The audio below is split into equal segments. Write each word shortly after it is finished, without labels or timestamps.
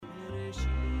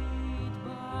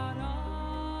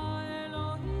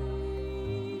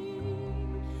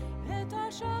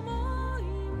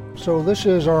So this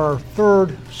is our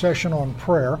third session on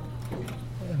prayer.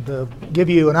 And to give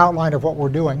you an outline of what we're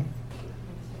doing,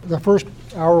 the first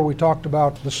hour we talked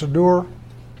about the Siddur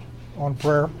on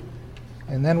prayer,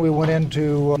 and then we went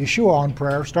into Yeshua on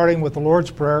prayer, starting with the Lord's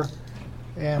Prayer.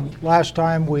 And last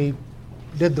time we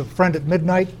did the Friend at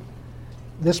Midnight.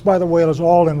 This, by the way, is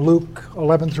all in Luke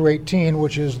 11 through 18,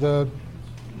 which is the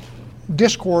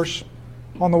discourse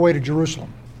on the way to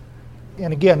Jerusalem.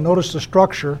 And again, notice the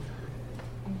structure.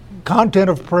 Content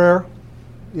of prayer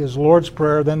is Lord's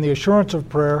Prayer, then the assurance of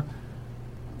prayer,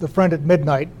 the Friend at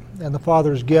Midnight, and the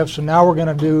Father's gifts. And now we're going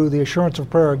to do the assurance of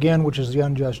prayer again, which is the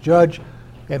Unjust Judge,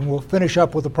 and we'll finish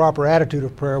up with the proper attitude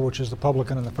of prayer, which is the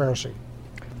publican and the Pharisee.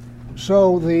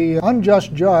 So the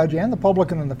unjust judge and the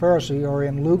publican and the Pharisee are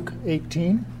in Luke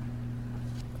 18.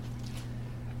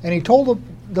 And he told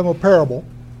them a parable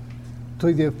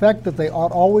to the effect that they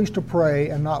ought always to pray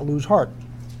and not lose heart.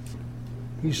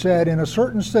 He said, in a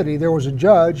certain city there was a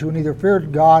judge who neither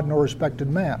feared God nor respected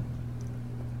man.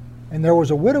 And there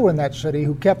was a widow in that city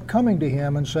who kept coming to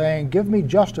him and saying, give me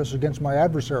justice against my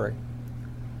adversary.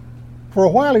 For a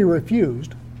while he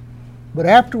refused, but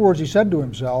afterwards he said to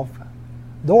himself,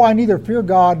 though I neither fear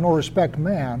God nor respect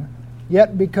man,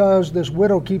 yet because this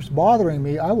widow keeps bothering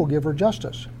me, I will give her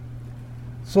justice,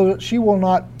 so that she will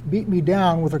not beat me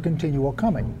down with her continual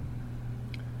coming.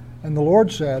 And the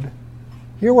Lord said,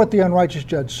 hear what the unrighteous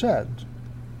judge said,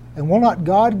 and will not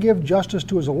God give justice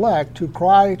to his elect who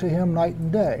cry to him night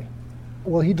and day?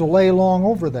 Will he delay long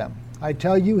over them? I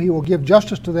tell you, he will give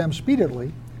justice to them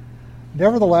speedily.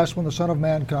 Nevertheless, when the Son of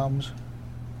Man comes,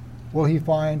 will he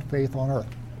find faith on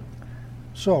earth?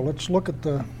 So let's look at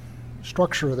the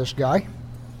structure of this guy.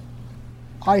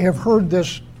 I have heard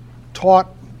this taught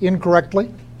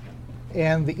incorrectly,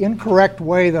 and the incorrect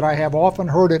way that I have often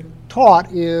heard it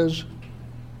taught is,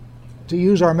 to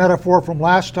use our metaphor from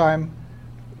last time,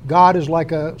 God is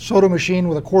like a soda machine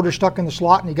with a quarter stuck in the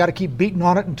slot, and you got to keep beating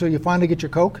on it until you finally get your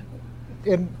Coke.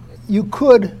 And you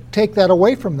could take that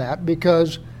away from that,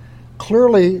 because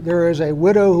clearly there is a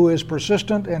widow who is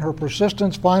persistent, and her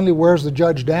persistence finally wears the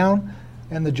judge down,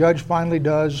 and the judge finally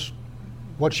does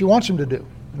what she wants him to do.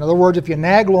 In other words, if you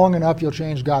nag long enough, you'll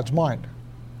change God's mind.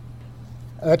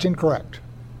 That's incorrect.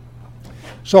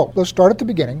 So let's start at the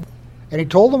beginning. And he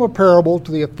told them a parable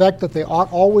to the effect that they ought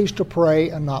always to pray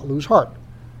and not lose heart.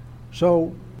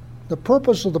 So the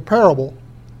purpose of the parable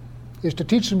is to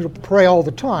teach them to pray all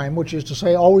the time, which is to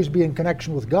say always be in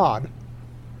connection with God,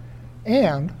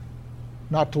 and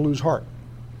not to lose heart.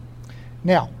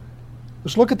 Now,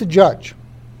 let's look at the judge.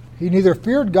 He neither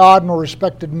feared God nor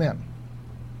respected men.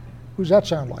 Who's that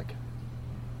sound like?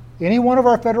 Any one of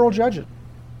our federal judges.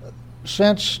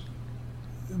 Since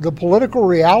the political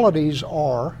realities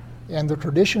are, and the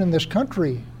tradition in this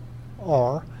country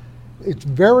are, it's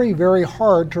very, very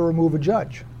hard to remove a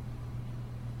judge.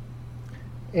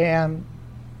 And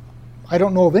I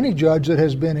don't know of any judge that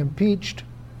has been impeached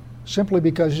simply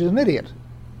because he's an idiot.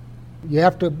 You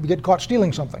have to get caught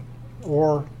stealing something,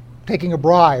 or taking a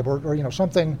bribe, or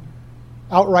something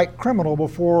outright criminal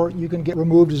before you can get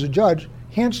removed as a judge.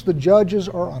 Hence, the judges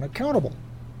are unaccountable.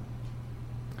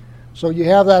 So you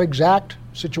have that exact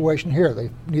situation here. They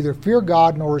neither fear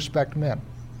God nor respect men.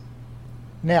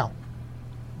 Now,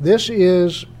 this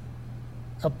is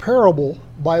a parable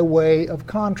by way of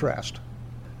contrast.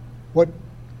 What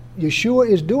Yeshua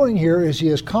is doing here is he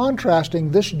is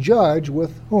contrasting this judge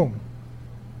with whom?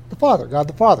 The Father, God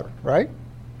the Father, right?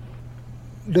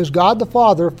 Does God the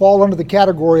Father fall under the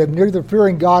category of neither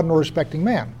fearing God nor respecting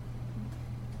man?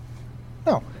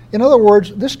 No. In other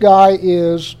words, this guy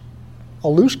is a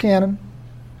loose cannon,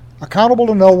 accountable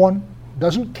to no one,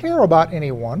 doesn't care about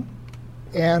anyone,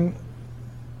 and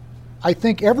I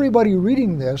think everybody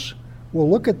reading this will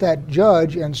look at that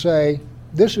judge and say,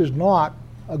 this is not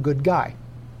a good guy.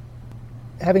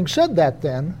 Having said that,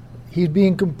 then, he's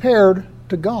being compared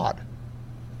to God.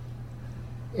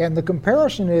 And the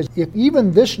comparison is, if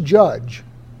even this judge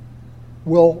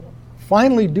will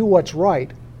finally do what's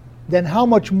right, then how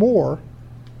much more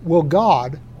will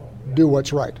God do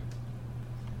what's right?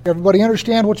 Everybody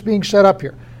understand what's being set up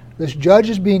here? This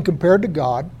judge is being compared to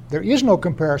God. There is no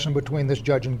comparison between this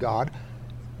judge and God.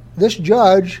 This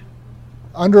judge,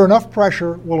 under enough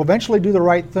pressure, will eventually do the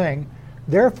right thing.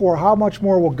 Therefore, how much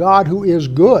more will God, who is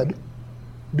good,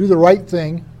 do the right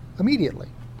thing immediately?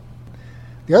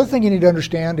 The other thing you need to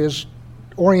understand is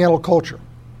Oriental culture.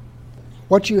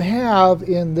 What you have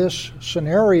in this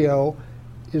scenario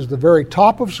is the very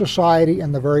top of society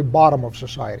and the very bottom of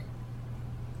society.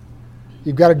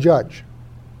 You've got a judge.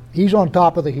 He's on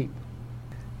top of the heap.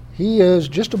 He is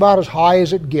just about as high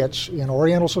as it gets in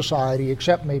Oriental society,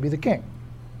 except maybe the king.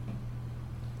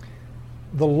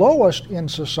 The lowest in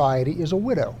society is a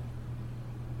widow.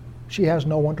 She has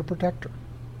no one to protect her.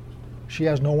 She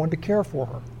has no one to care for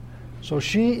her. So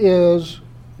she is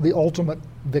the ultimate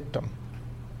victim.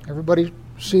 Everybody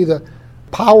see the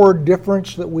power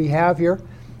difference that we have here?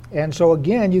 And so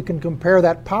again, you can compare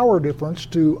that power difference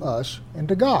to us and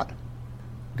to God.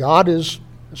 God is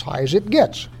as high as it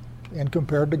gets. And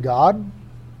compared to God,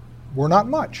 we're not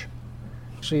much.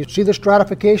 So you see the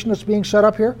stratification that's being set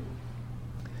up here?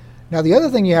 Now the other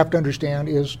thing you have to understand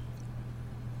is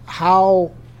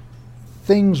how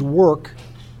things work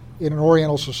in an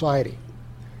Oriental society.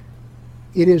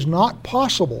 It is not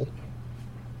possible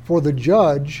for the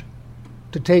judge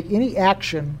to take any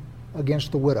action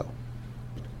against the widow.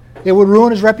 It would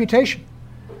ruin his reputation.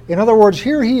 In other words,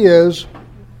 here he is,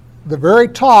 the very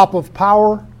top of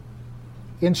power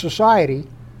in society,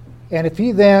 and if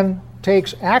he then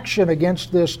takes action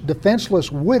against this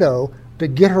defenseless widow to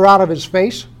get her out of his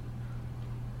face,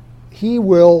 he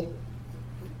will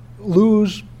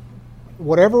lose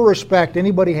whatever respect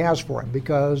anybody has for him,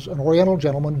 because an Oriental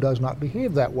gentleman does not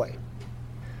behave that way.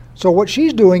 So what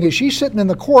she's doing is she's sitting in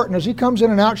the court, and as he comes in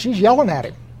and out, she's yelling at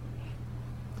him.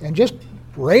 And just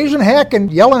raising heck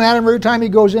and yelling at him every time he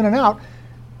goes in and out.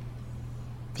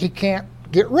 He can't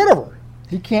get rid of her.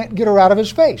 He can't get her out of his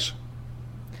face.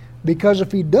 Because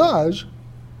if he does,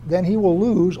 then he will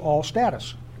lose all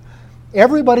status.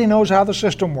 Everybody knows how the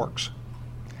system works.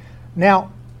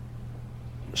 Now,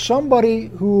 somebody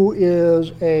who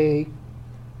is a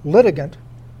litigant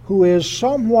who is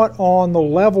somewhat on the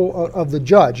level of the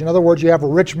judge, in other words, you have a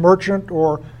rich merchant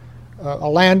or a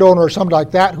landowner or something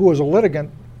like that who is a litigant,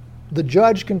 the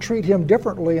judge can treat him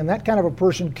differently, and that kind of a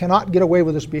person cannot get away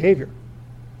with this behavior.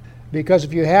 Because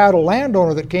if you had a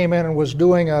landowner that came in and was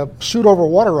doing a suit over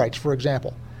water rights, for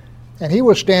example, and he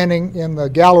was standing in the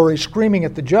gallery screaming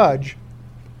at the judge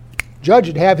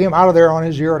would have him out of there on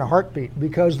his ear in a heartbeat,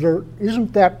 because there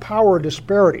isn't that power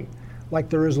disparity like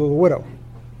there is with the widow.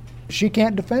 She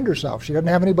can't defend herself. She doesn't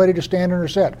have anybody to stand in her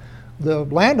stead. The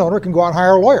landowner can go out and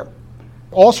hire a lawyer.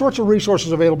 All sorts of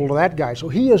resources available to that guy. So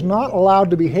he is not allowed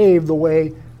to behave the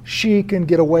way she can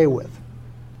get away with.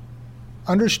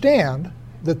 Understand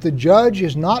that the judge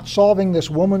is not solving this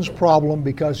woman's problem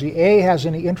because he A, has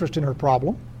any interest in her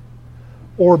problem,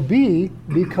 or B,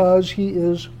 because he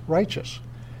is righteous.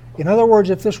 In other words,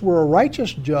 if this were a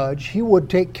righteous judge, he would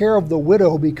take care of the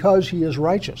widow because he is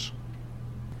righteous.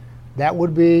 That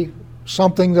would be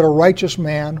something that a righteous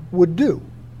man would do.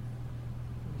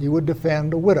 He would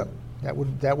defend a widow.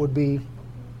 That would be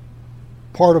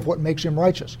part of what makes him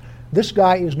righteous. This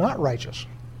guy is not righteous.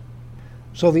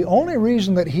 So the only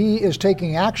reason that he is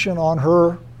taking action on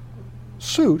her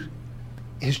suit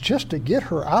is just to get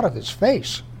her out of his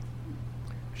face.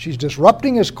 She's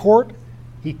disrupting his court.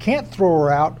 He can't throw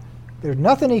her out. There's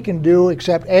nothing he can do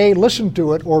except A, listen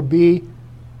to it, or B,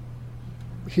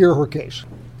 hear her case.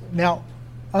 Now,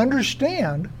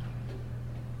 understand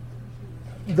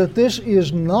that this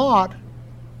is not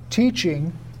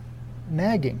teaching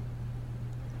nagging,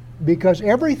 because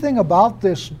everything about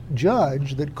this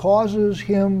judge that causes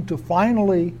him to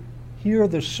finally hear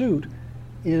the suit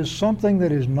is something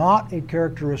that is not a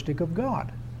characteristic of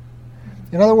God.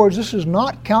 In other words, this is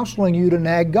not counseling you to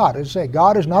nag God. As I say,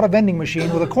 God is not a vending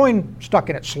machine with a coin stuck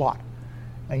in its slot.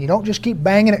 And you don't just keep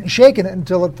banging it and shaking it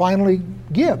until it finally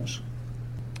gives.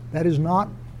 That is not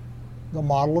the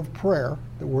model of prayer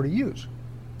that we're to use.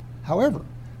 However,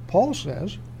 Paul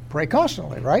says, pray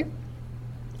constantly, right?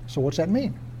 So what's that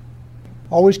mean?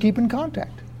 Always keep in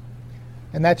contact.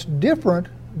 And that's different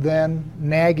than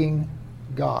nagging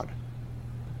God.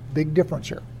 Big difference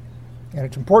here. And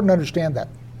it's important to understand that.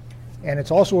 And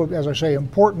it's also, as I say,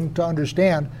 important to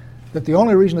understand that the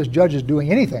only reason this judge is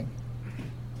doing anything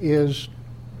is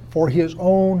for his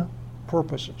own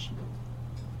purposes.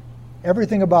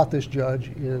 Everything about this judge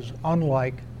is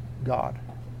unlike God.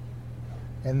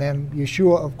 And then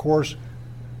Yeshua, of course,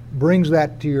 brings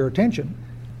that to your attention.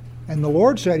 And the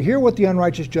Lord said, hear what the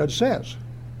unrighteous judge says.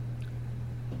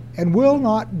 And will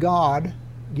not God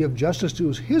give justice to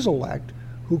his elect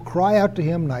who cry out to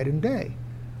him night and day?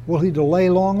 Will he delay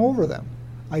long over them?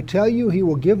 I tell you, he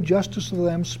will give justice to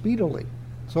them speedily.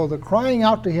 So the crying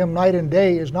out to him night and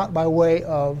day is not by way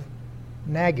of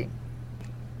nagging.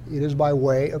 It is by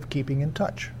way of keeping in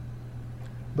touch.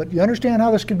 But you understand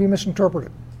how this can be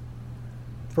misinterpreted.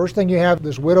 First thing, you have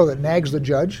this widow that nags the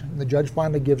judge, and the judge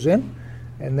finally gives in,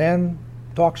 and then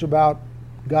talks about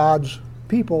God's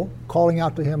people calling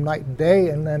out to him night and day,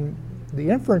 and then the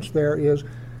inference there is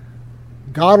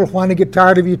God will finally get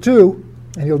tired of you too,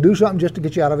 and he'll do something just to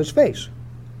get you out of his face.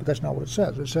 But that's not what it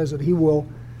says. It says that he will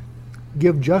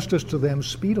give justice to them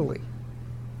speedily.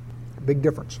 big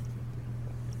difference.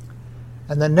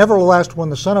 And then, nevertheless, when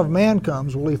the Son of Man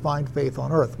comes, will he find faith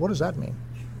on earth? What does that mean?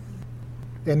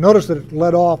 And notice that it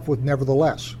led off with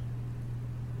nevertheless.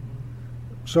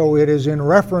 So it is in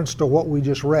reference to what we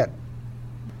just read.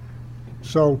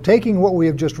 So taking what we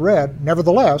have just read,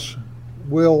 nevertheless,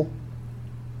 will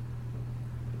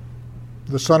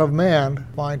the Son of Man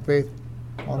find faith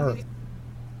on earth?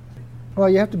 Well,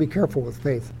 you have to be careful with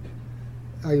faith,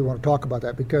 how you want to talk about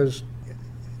that, because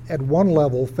at one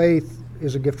level, faith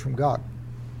is a gift from God.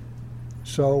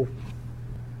 So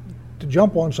to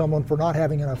jump on someone for not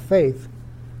having enough faith,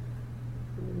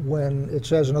 when it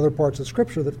says in other parts of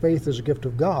Scripture that faith is a gift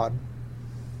of God,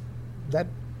 that's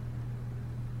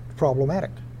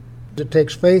problematic. It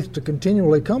takes faith to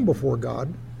continually come before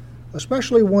God,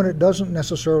 especially when it doesn't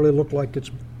necessarily look like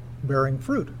it's bearing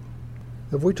fruit.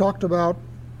 Have we talked about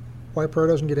why prayer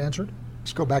doesn't get answered?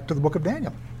 Let's go back to the book of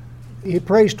Daniel. He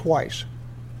prays twice.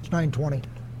 It's 9:20.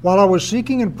 While I was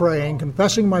seeking and praying,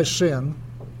 confessing my sin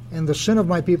and the sin of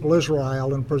my people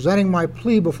Israel, and presenting my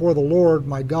plea before the Lord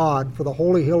my God for the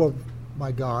holy hill of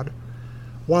my God,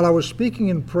 while I was speaking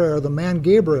in prayer, the man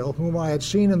Gabriel, whom I had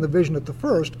seen in the vision at the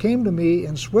first, came to me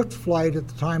in swift flight at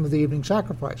the time of the evening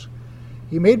sacrifice.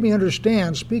 He made me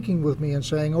understand, speaking with me and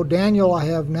saying, O Daniel, I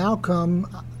have now come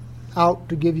out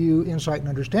to give you insight and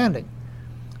understanding.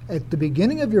 At the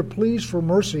beginning of your pleas for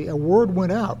mercy, a word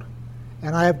went out,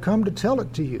 and I have come to tell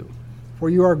it to you, for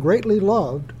you are greatly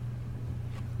loved.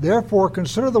 Therefore,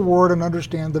 consider the word and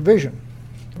understand the vision.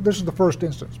 This is the first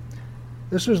instance.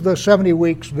 This is the 70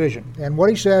 weeks vision. And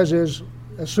what he says is,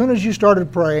 as soon as you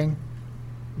started praying,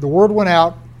 the word went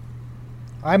out,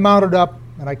 I mounted up,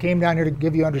 and I came down here to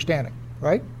give you understanding,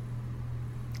 right?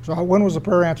 So when was the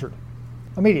prayer answered?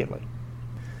 Immediately.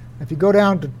 If you go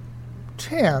down to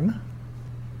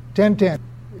 10:10,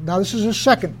 now this is his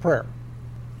second prayer.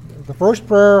 The first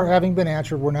prayer having been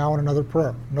answered, we're now in another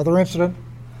prayer. Another incident,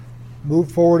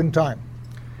 moved forward in time.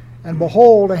 And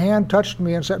behold, a hand touched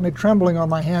me and set me trembling on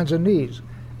my hands and knees.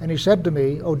 And he said to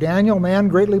me, O Daniel, man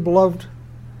greatly beloved,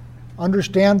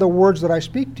 understand the words that I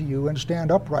speak to you and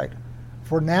stand upright.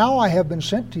 For now I have been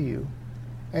sent to you.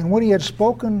 And when he had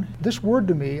spoken this word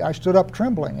to me, I stood up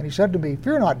trembling. And he said to me,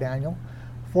 Fear not, Daniel,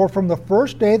 for from the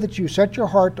first day that you set your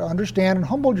heart to understand and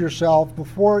humbled yourself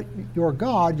before your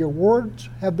God, your words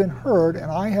have been heard,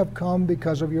 and I have come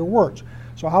because of your words.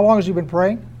 So how long has he been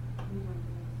praying?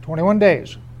 21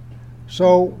 days.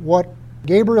 So what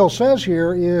Gabriel says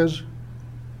here is,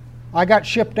 I got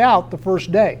shipped out the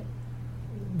first day.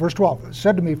 Verse 12, it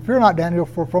said to me, Fear not, Daniel,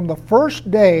 for from the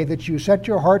first day that you set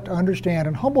your heart to understand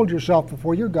and humbled yourself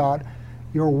before your God,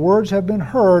 your words have been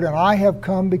heard, and I have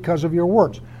come because of your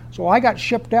words. So I got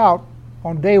shipped out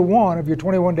on day one of your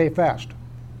 21-day fast.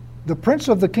 The prince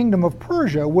of the kingdom of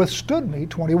Persia withstood me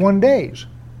 21 days.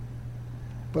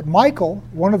 But Michael,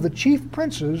 one of the chief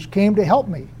princes, came to help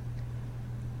me.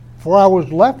 For I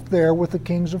was left there with the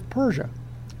kings of Persia,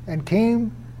 and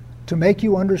came to make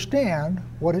you understand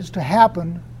what is to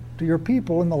happen to your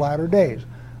people in the latter days.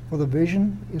 For the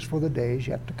vision is for the days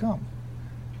yet to come.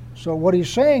 So what he's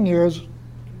saying here is,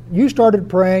 you started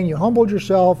praying, you humbled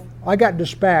yourself, I got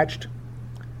dispatched,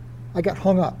 I got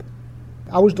hung up.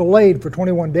 I was delayed for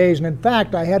 21 days, and in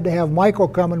fact, I had to have Michael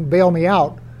come and bail me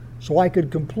out so I could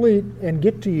complete and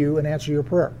get to you and answer your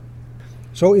prayer.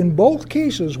 So in both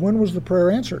cases, when was the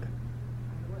prayer answered?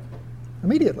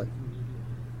 Immediately.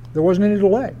 There wasn't any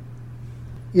delay.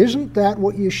 Isn't that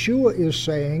what Yeshua is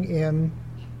saying in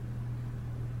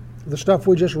the stuff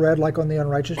we just read, like on the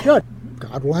unrighteous judge?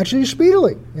 God will answer you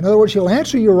speedily. In other words, he'll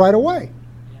answer you right away.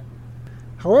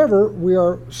 However, we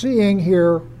are seeing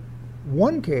here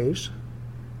one case.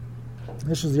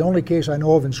 This is the only case I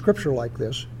know of in Scripture like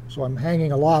this, so I'm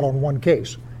hanging a lot on one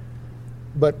case.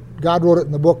 But God wrote it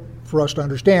in the book for us to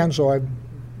understand, so I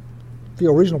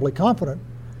feel reasonably confident.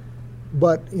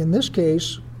 But in this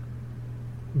case,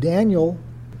 Daniel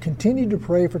continued to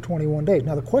pray for 21 days.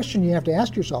 Now the question you have to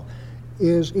ask yourself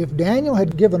is, if Daniel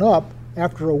had given up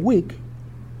after a week,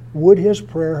 would his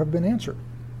prayer have been answered?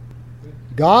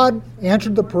 God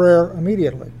answered the prayer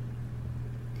immediately.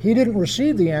 He didn't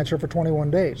receive the answer for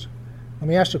 21 days. Let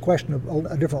me ask the question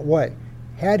a different way.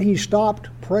 Had he stopped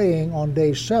praying on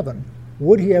day 7,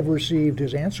 would he have received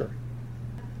his answer?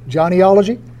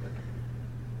 Johnnyology?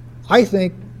 I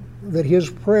think that his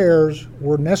prayers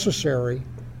were necessary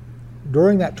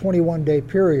during that 21-day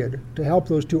period to help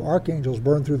those 2 archangels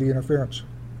burn through the interference.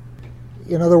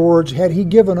 In other words, had he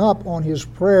given up on his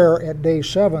prayer at day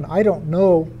 7, I don't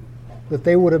know that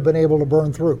they would have been able to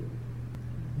burn through.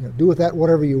 Do with that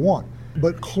whatever you want.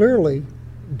 But clearly,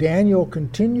 Daniel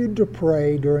continued to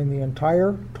pray during the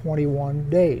entire 21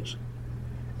 days.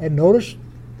 And notice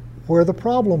where the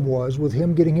problem was with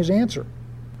him getting his answer.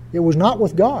 It was not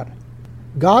with God.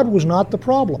 God was not the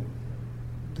problem.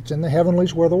 It's in the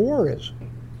heavenlies where the war is.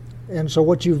 And so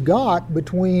what you've got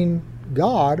between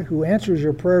God, who answers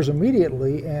your prayers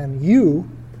immediately, and you,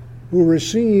 who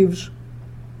receives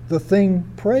the thing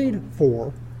prayed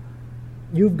for,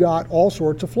 you've got all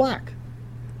sorts of flack.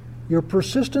 Your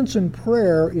persistence in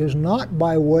prayer is not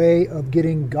by way of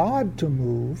getting God to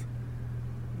move.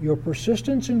 Your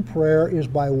persistence in prayer is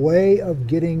by way of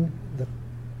getting the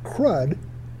crud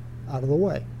out of the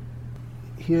way.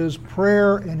 His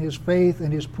prayer and his faith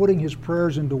and his putting his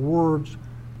prayers into words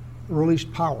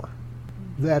released power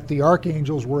that the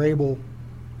archangels were able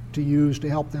to use to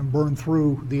help them burn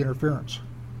through the interference.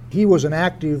 He was an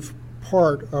active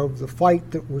part of the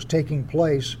fight that was taking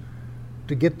place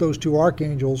to get those two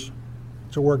archangels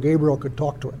to where Gabriel could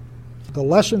talk to him. The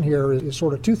lesson here is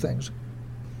sort of two things,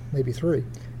 maybe three.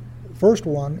 First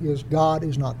one is God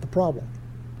is not the problem.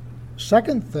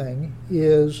 Second thing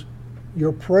is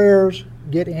your prayers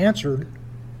get answered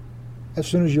as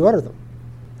soon as you utter them.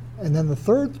 And then the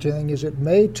third thing is it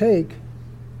may take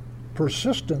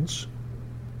persistence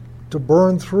to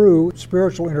burn through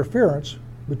spiritual interference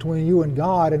between you and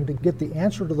God and to get the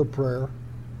answer to the prayer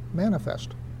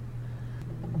manifest.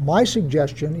 My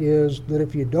suggestion is that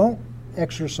if you don't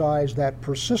exercise that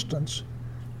persistence,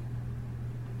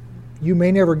 you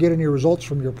may never get any results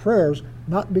from your prayers,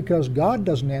 not because God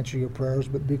doesn't answer your prayers,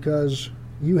 but because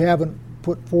you haven't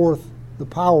put forth the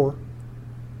power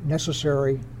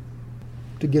necessary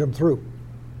to get them through.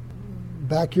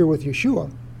 Back here with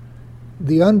Yeshua,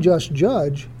 the unjust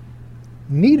judge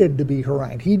needed to be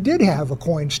harangued. He did have a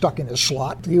coin stuck in his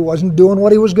slot. He wasn't doing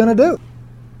what he was going to do.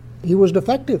 He was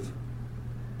defective.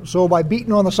 So by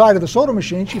beating on the side of the soda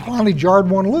machine, she finally jarred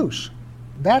one loose.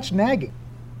 That's nagging.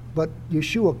 But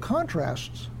Yeshua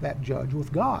contrasts that judge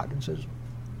with God and says,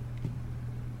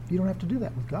 you don't have to do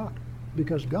that with God,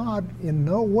 because God in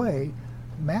no way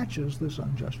matches this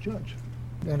unjust judge.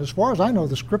 And as far as I know,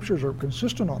 the scriptures are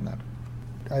consistent on that.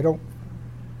 I don't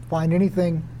find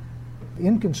anything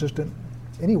inconsistent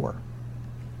anywhere.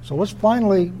 So let's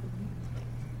finally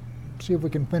see if we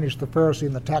can finish the Pharisee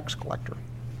and the tax collector.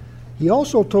 He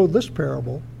also told this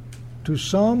parable to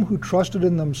some who trusted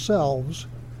in themselves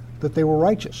that they were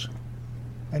righteous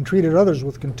and treated others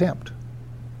with contempt.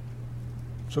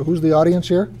 So who's the audience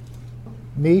here?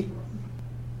 Me.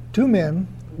 Two men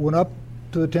went up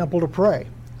to the temple to pray.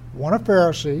 One a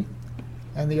Pharisee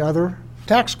and the other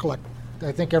tax collector.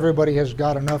 I think everybody has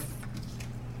got enough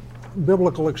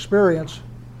biblical experience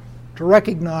to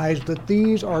recognize that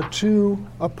these are two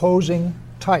opposing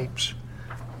types,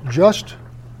 just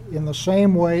in the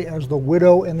same way as the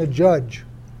widow and the judge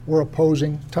were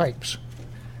opposing types.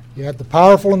 You had the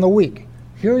powerful and the weak.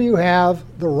 Here you have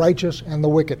the righteous and the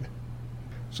wicked.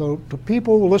 So to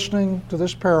people listening to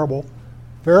this parable,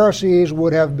 Pharisees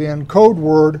would have been code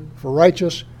word for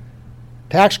righteous.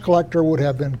 Tax collector would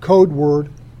have been code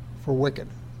word for wicked.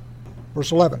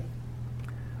 Verse 11.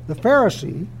 The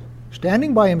Pharisee,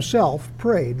 standing by himself,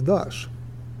 prayed thus,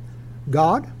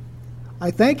 God, I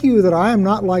thank you that I am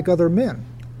not like other men,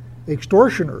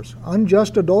 extortioners,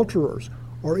 unjust adulterers,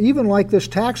 or even like this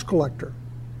tax collector.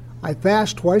 I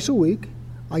fast twice a week.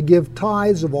 I give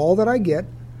tithes of all that I get.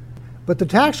 But the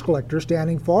tax collector,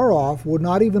 standing far off, would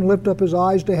not even lift up his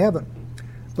eyes to heaven,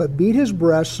 but beat his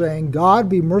breast, saying, God,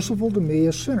 be merciful to me,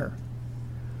 a sinner.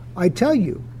 I tell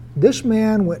you, this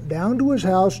man went down to his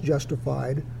house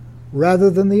justified rather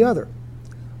than the other.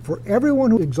 For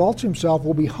everyone who exalts himself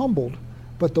will be humbled,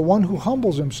 but the one who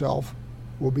humbles himself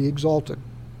will be exalted.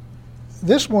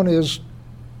 This one is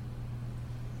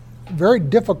very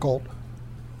difficult,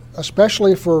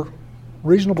 especially for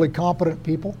reasonably competent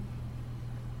people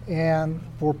and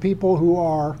for people who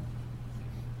are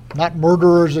not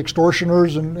murderers,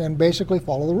 extortioners, and basically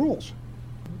follow the rules.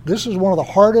 This is one of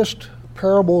the hardest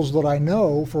parables that I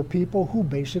know for people who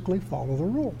basically follow the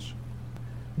rules.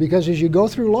 Because as you go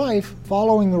through life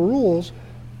following the rules,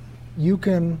 you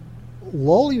can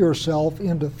lull yourself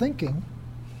into thinking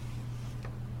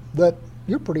that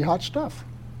you're pretty hot stuff.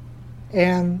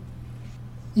 And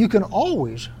you can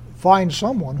always find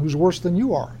someone who's worse than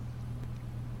you are.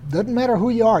 Doesn't matter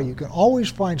who you are, you can always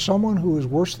find someone who is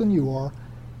worse than you are,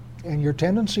 and your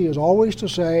tendency is always to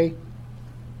say,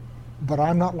 but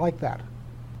I'm not like that.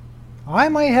 I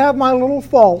may have my little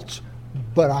faults,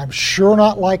 but I'm sure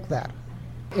not like that.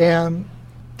 And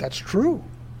that's true,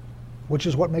 which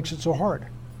is what makes it so hard.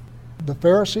 The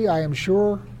Pharisee, I am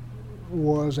sure,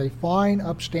 was a fine,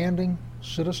 upstanding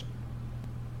citizen,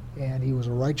 and he was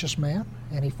a righteous man,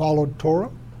 and he followed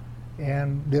Torah,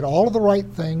 and did all of the right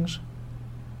things,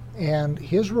 And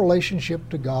his relationship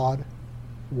to God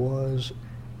was,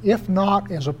 if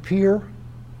not as a peer,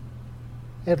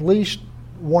 at least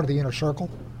one of the inner circle,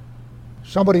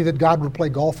 somebody that God would play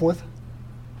golf with,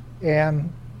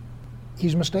 and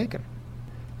he's mistaken.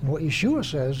 And what Yeshua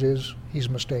says is he's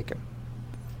mistaken.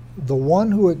 The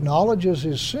one who acknowledges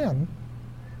his sin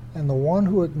and the one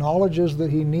who acknowledges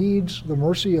that he needs the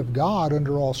mercy of God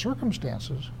under all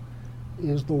circumstances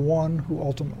is the one who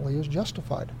ultimately is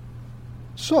justified.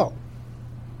 So,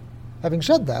 having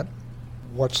said that,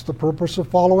 what's the purpose of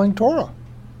following Torah?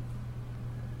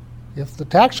 If the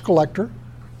tax collector,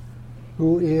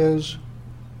 who is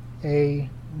a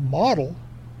model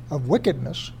of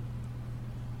wickedness,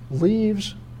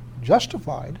 leaves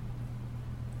justified,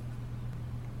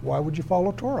 why would you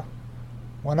follow Torah?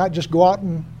 Why not just go out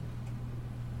and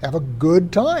have a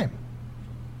good time?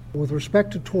 With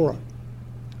respect to Torah,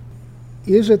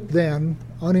 is it then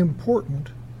unimportant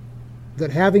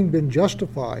that having been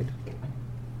justified,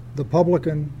 the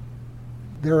publican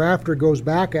thereafter goes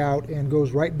back out and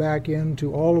goes right back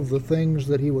into all of the things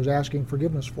that he was asking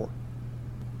forgiveness for?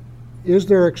 Is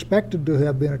there expected to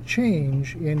have been a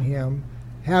change in him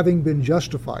having been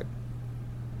justified?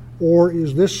 Or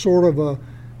is this sort of a,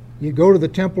 you go to the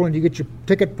temple and you get your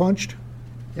ticket punched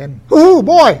and, oh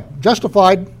boy,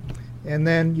 justified, and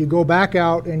then you go back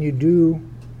out and you do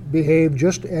behave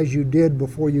just as you did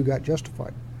before you got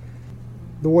justified?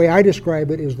 The way I describe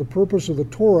it is the purpose of the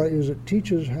Torah is it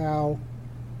teaches how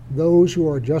those who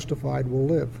are justified will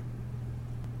live.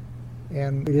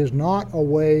 And it is not a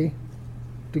way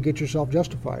to get yourself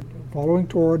justified. Following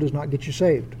Torah does not get you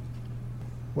saved.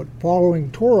 What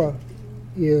following Torah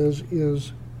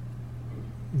is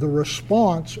the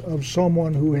response of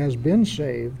someone who has been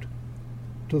saved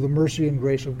to the mercy and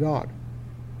grace of God.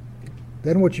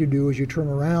 Then what you do is you turn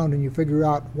around and you figure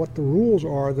out what the rules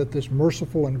are that this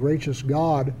merciful and gracious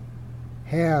God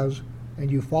has,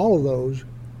 and you follow those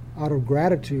out of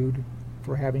gratitude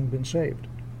for having been saved.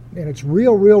 And it's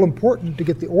real important to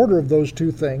get the order of those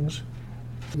two things.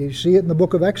 You see it in the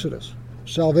book of Exodus.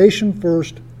 Salvation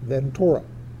first, then Torah.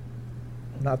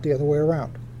 Not the other way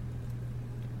around.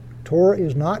 Torah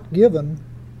is not given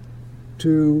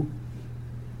to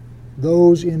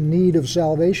those in need of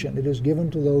salvation. It is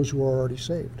given to those who are already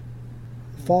saved.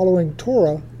 Following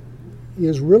Torah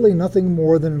is really nothing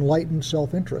more than enlightened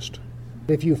self-interest.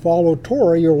 If you follow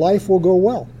Torah, your life will go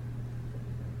well,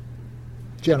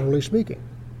 generally speaking.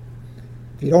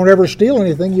 If you don't ever steal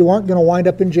anything, you aren't going to wind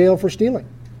up in jail for stealing.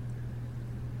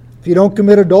 If you don't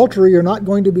commit adultery, you're not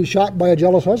going to be shot by a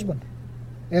jealous husband,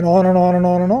 and on and on and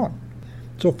on and on.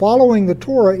 So following the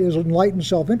Torah is enlightened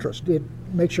self-interest. It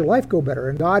makes your life go better.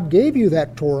 And God gave you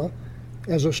that Torah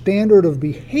as a standard of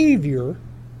behavior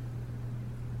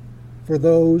for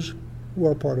those who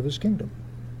are part of his kingdom.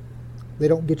 They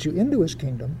don't get you into his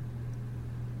kingdom,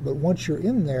 but once you're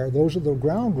in there, those are the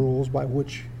ground rules by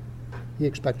which he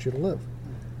expects you to live.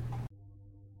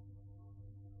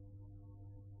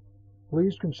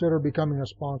 Please consider becoming a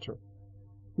sponsor.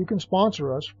 You can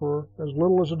sponsor us for as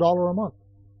little as $1 a month.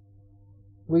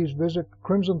 Please visit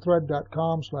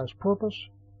crimsonthread.com/purpose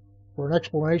for an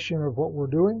explanation of what we're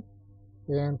doing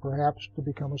and perhaps to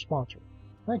become a sponsor.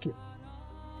 Thank you.